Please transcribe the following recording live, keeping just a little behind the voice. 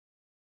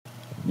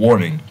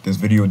Warning, this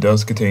video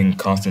does contain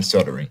constant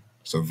stuttering,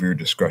 so viewer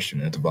discretion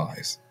is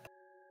advised.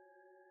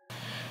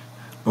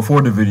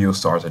 Before the video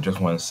starts, I just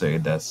want to say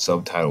that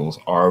subtitles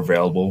are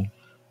available,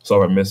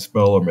 so if I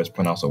misspell or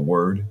mispronounce a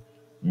word,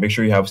 make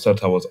sure you have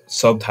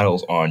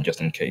subtitles on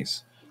just in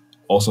case.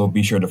 Also,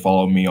 be sure to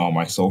follow me on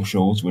my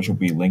socials, which will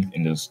be linked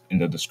in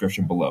the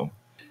description below.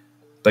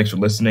 Thanks for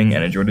listening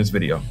and enjoy this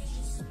video.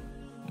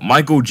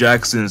 Michael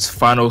Jackson's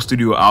final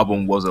studio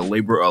album was a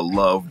labor of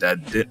love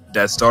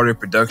that started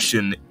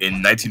production in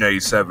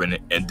 1997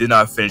 and did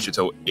not finish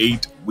until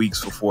 8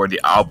 weeks before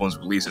the album's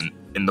release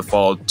in the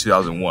fall of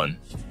 2001.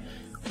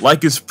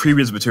 Like its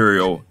previous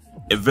material,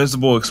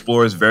 Invincible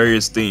explores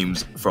various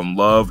themes from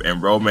love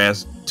and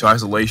romance to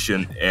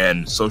isolation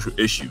and social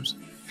issues.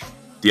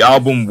 The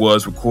album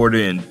was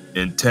recorded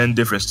in 10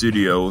 different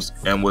studios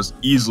and was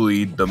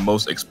easily the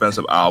most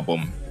expensive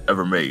album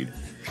ever made.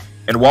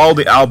 And while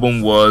the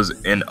album was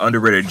an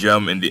underrated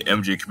gem in the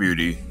MJ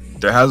community,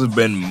 there hasn't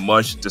been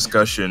much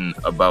discussion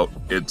about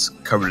its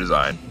cover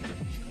design.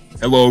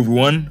 Hello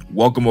everyone,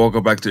 welcome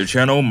back to the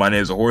channel. My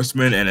name is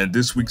Horseman, and in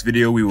this week's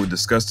video we will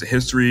discuss the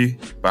history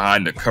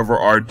behind the cover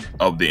art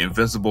of the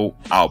Invincible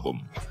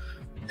album.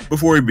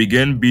 Before we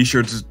begin, be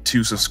sure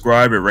to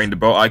subscribe and ring the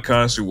bell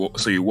icon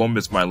so you won't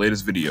miss my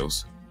latest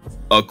videos.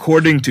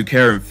 According to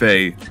Karen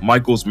Fay,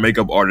 Michael's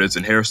makeup artist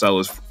and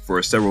hairstylist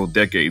for several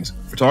decades,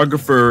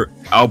 photographer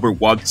Albert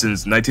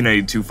Watson's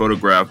 1992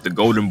 photograph, The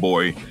Golden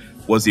Boy,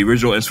 was the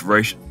original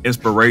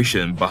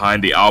inspiration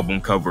behind the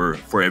album cover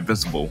for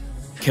Invincible.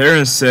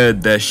 Karen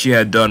said that she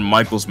had done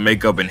Michael's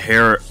makeup and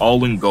hair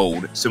all in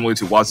gold, similar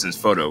to Watson's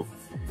photo.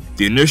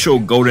 The initial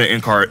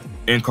golden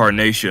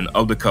incarnation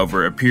of the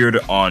cover appeared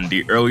on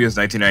the earliest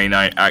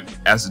 1999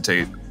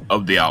 acetate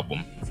of the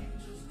album.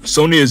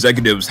 Sony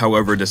executives,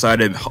 however,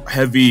 decided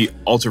heavy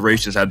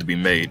alterations had to be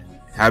made,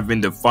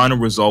 having the final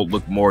result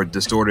look more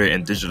distorted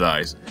and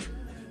digitalized,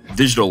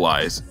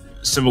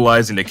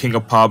 symbolizing the king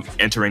of pop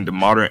entering the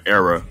modern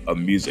era of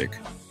music.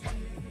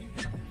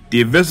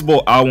 The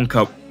Invincible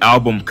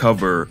album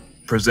cover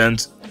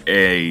presents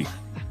an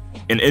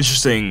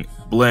interesting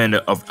blend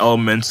of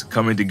elements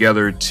coming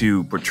together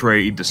to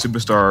portray the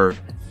superstar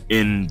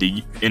in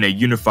a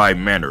unified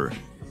manner.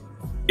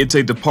 It's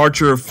a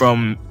departure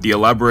from the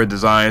elaborate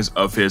designs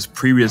of his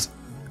previous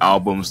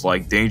albums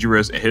like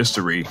Dangerous and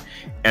History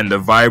and the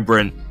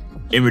vibrant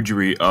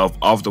imagery of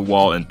Off the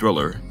Wall and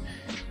Thriller.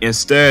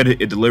 Instead,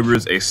 it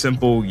delivers a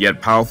simple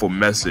yet powerful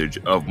message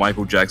of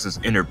Michael Jackson's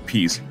inner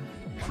peace,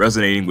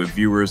 resonating with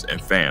viewers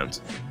and fans.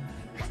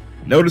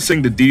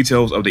 Noticing the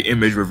details of the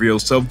image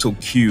reveals subtle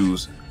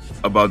cues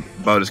about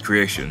its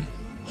creation.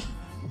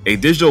 A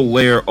digital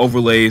layer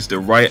overlays the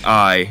right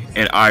eye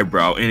and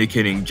eyebrow,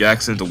 indicating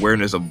Jackson's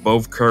awareness of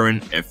both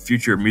current and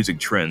future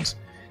music trends.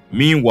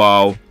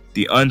 Meanwhile,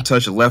 the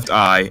untouched left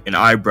eye and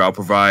eyebrow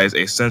provides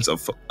a sense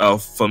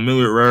of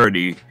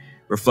familiarity,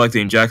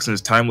 reflecting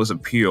Jackson's timeless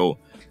appeal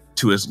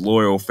to his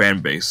loyal fan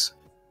base.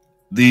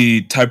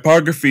 The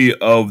typography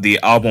of the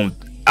album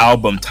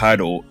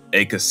title,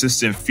 a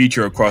consistent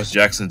feature across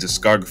Jackson's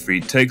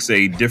discography, takes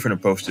a different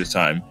approach this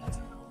time.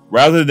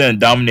 Rather than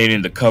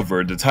dominating the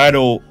cover, the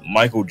title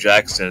Michael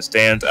Jackson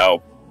stands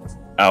out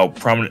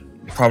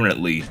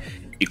prominently,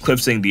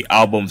 eclipsing the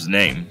album's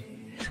name.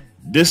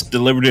 This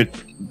deliberate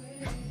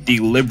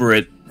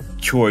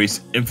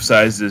choice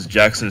emphasizes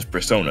Jackson's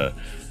persona,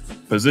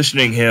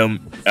 positioning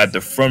him at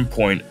the front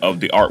point of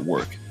the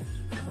artwork.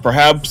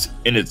 Perhaps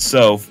in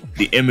itself,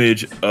 the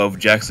image of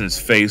Jackson's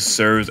face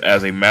serves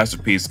as a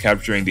masterpiece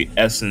capturing the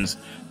essence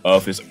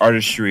of his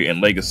artistry and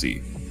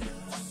legacy.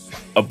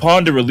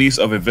 Upon the release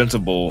of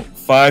Invincible,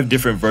 5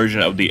 different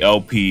versions of the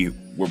LP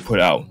were put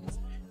out,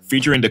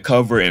 featuring the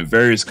cover in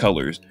various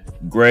colors: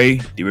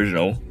 gray, the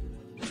original,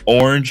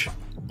 orange,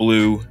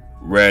 blue,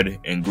 red,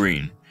 and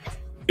green.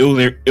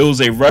 It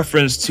was a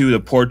reference to the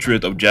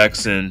portrait of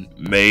Jackson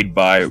made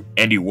by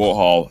Andy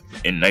Warhol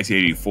in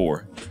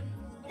 1984.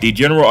 The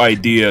general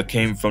idea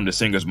came from the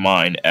singer's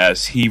mind,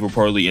 as he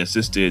reportedly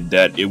insisted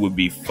that it would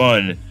be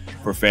fun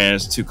for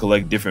fans to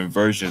collect different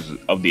versions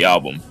of the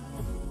album.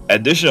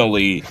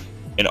 Additionally,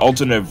 an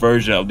alternate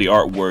version of the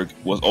artwork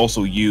was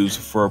also used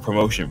for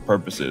promotion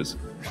purposes,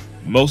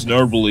 most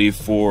notably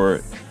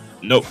for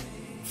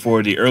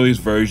the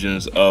earliest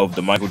versions of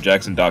the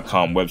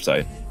MichaelJackson.com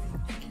website.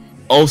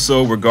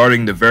 Also,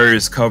 regarding the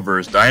various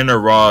covers, Diana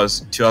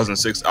Ross's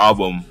 2006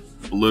 album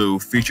Blue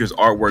features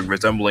artwork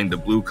resembling the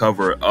blue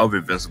cover of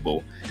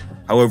Invincible.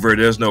 However,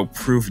 there's no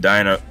proof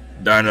Diana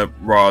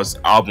Ross's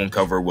album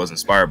cover was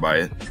inspired by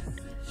it.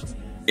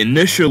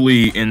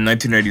 Initially in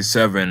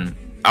 1987,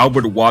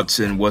 Albert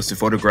Watson was to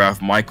photograph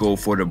Michael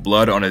for the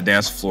Blood on the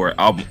Dance Floor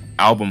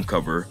album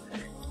cover.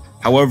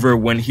 However,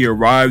 when he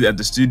arrived at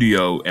the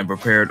studio and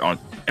prepared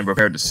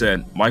the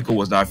set, Michael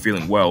was not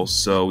feeling well,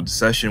 so the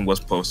session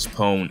was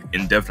postponed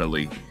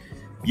indefinitely.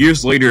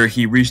 Years later,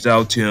 he reached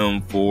out to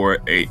him for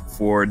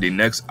the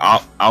next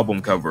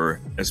album cover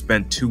and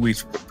spent 2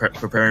 weeks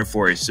preparing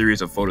for a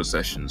series of photo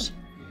sessions.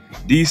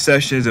 These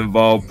sessions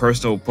involved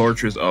personal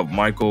portraits of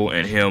Michael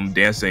and him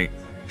dancing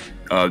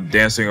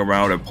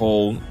around a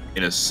pole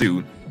in a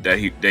suit that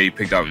he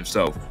picked out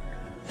himself.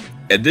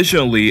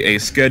 Additionally, a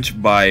sketch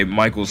by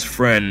Michael's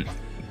friend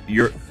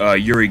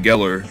Uri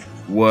Geller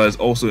was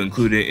also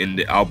included in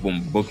the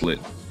album booklet.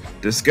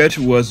 The sketch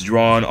was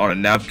drawn on a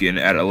napkin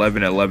at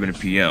 11:11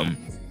 p.m.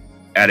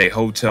 at a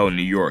hotel in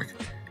New York.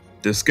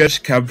 The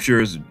sketch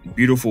captures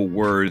beautiful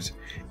words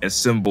and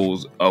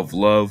symbols of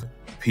love,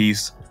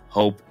 peace,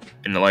 hope,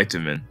 and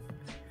enlightenment.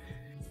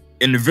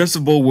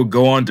 Invincible would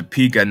go on to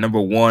peak at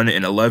 #1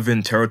 in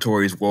 11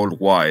 territories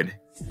worldwide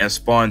and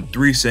spawn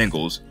 3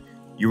 singles: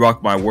 You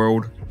Rock My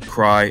World,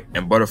 Cry,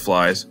 and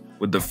Butterflies,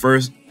 with the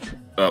first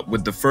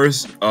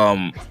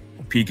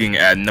peaking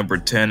at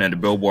 #10 in the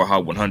Billboard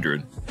Hot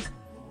 100.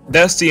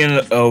 That's the end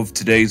of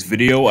today's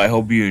video. I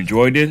hope you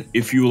enjoyed it.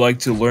 If you would like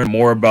to learn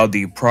more about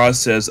the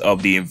process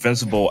of the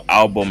Invincible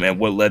album and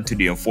what led to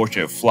the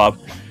unfortunate flop,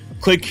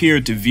 click here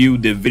to view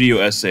the video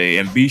essay,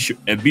 and be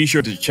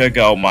sure to check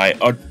out my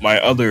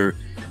other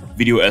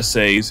video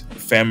essays,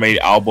 fan-made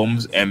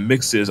albums, and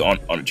mixes on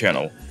the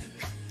channel.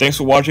 Thanks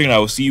for watching, and I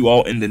will see you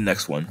all in the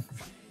next one.